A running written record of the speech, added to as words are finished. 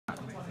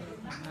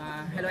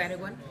Hello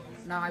everyone.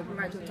 Now I would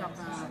like to talk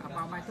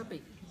about my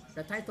topic.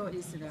 The title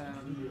is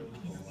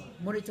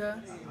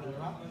monitor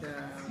the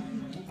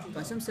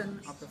consumption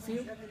of the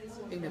fuel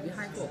in the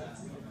vehicle.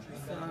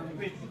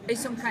 In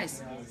some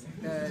case,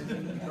 the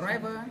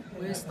driver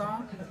will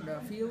store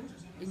the fuel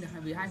in the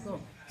vehicle.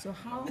 So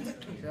how the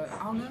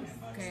owner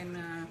can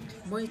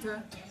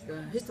monitor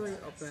the history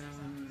of the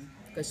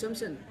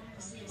consumption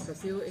of the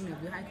fuel in the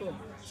vehicle.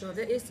 So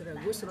there is a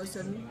good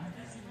solution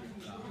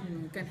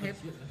can help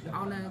the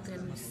owner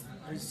can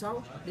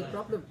resolve the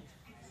problem.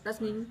 That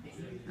means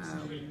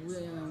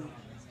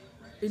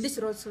in this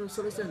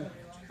solution,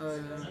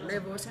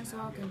 level sensor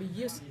can be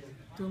used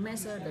to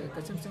measure the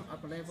consumption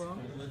of the level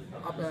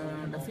of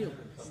the fuel.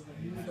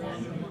 So,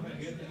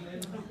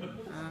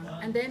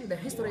 and then the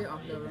history of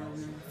the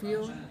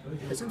fuel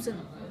consumption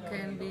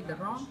can be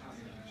drawn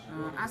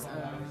as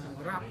a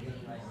graph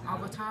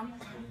over time,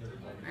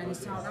 and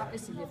so that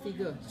is the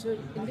figure. So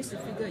in this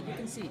figure, you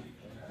can see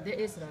there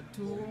is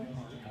two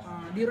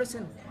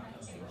duration.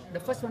 The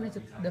first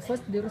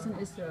duration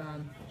is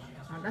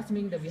that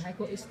means the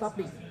vehicle is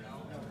stopping,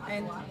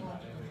 and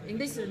in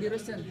this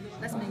duration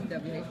that means the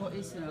vehicle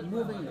is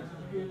moving.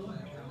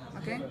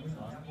 Okay,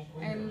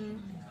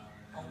 and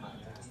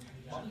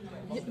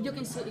you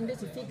can see in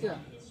this figure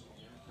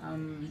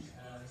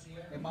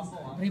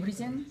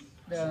represent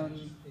the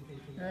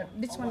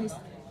this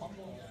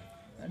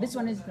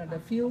one is the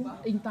fuel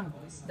in tank.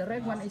 The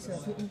red one is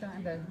fuel in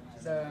tank, and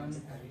the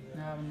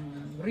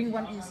green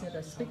one is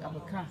the speed of the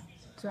car.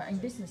 So in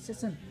this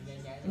section,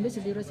 in this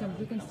duration,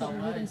 you can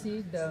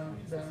see the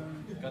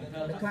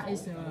car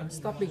is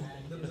stopping.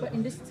 But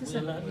in this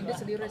section, in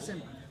this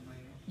duration,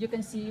 you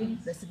can see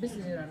the speed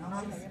is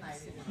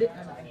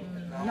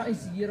not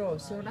is zero.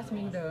 So that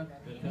means the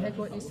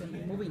vehicle is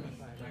moving.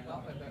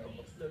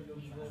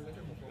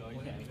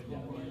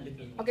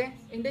 Okay,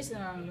 in this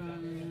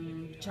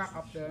chart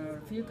of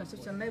the fuel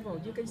consumption level,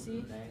 you can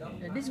see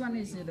this one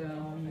is the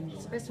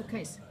special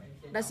case.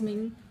 That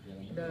means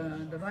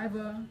the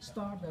driver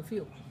store the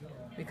fuel,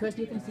 because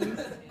you can see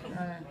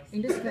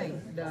in this case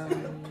the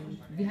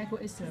vehicle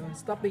is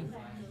stopping,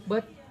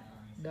 but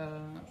the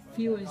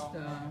fuel is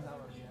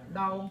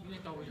down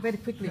very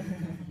quickly.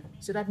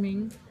 So that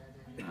means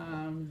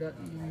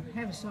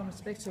have some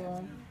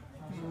special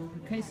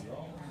case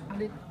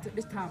at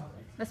this time.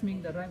 That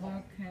means the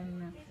driver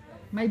can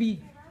maybe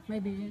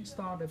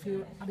store the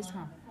fuel at this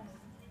time.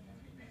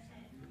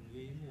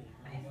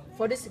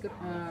 For this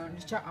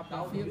chart of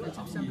the fuel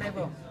consumption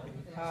level,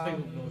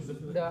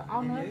 the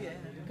owner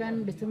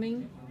can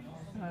determine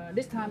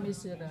this time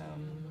is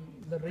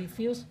the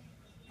refuse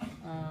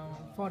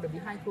for the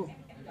vehicle.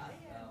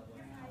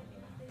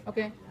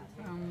 Okay,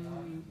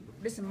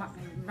 this now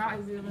I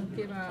will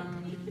give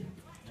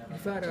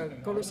further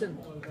conclusion.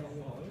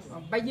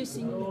 By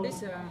using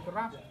this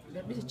graph,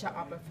 this chart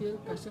of the fuel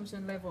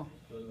consumption level,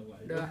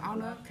 the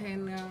owner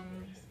can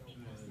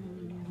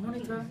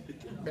monitor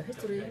the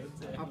history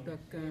of the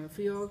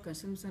fuel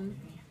consumption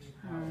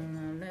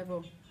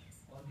level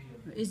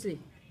easily.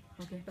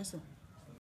 Okay, that's all.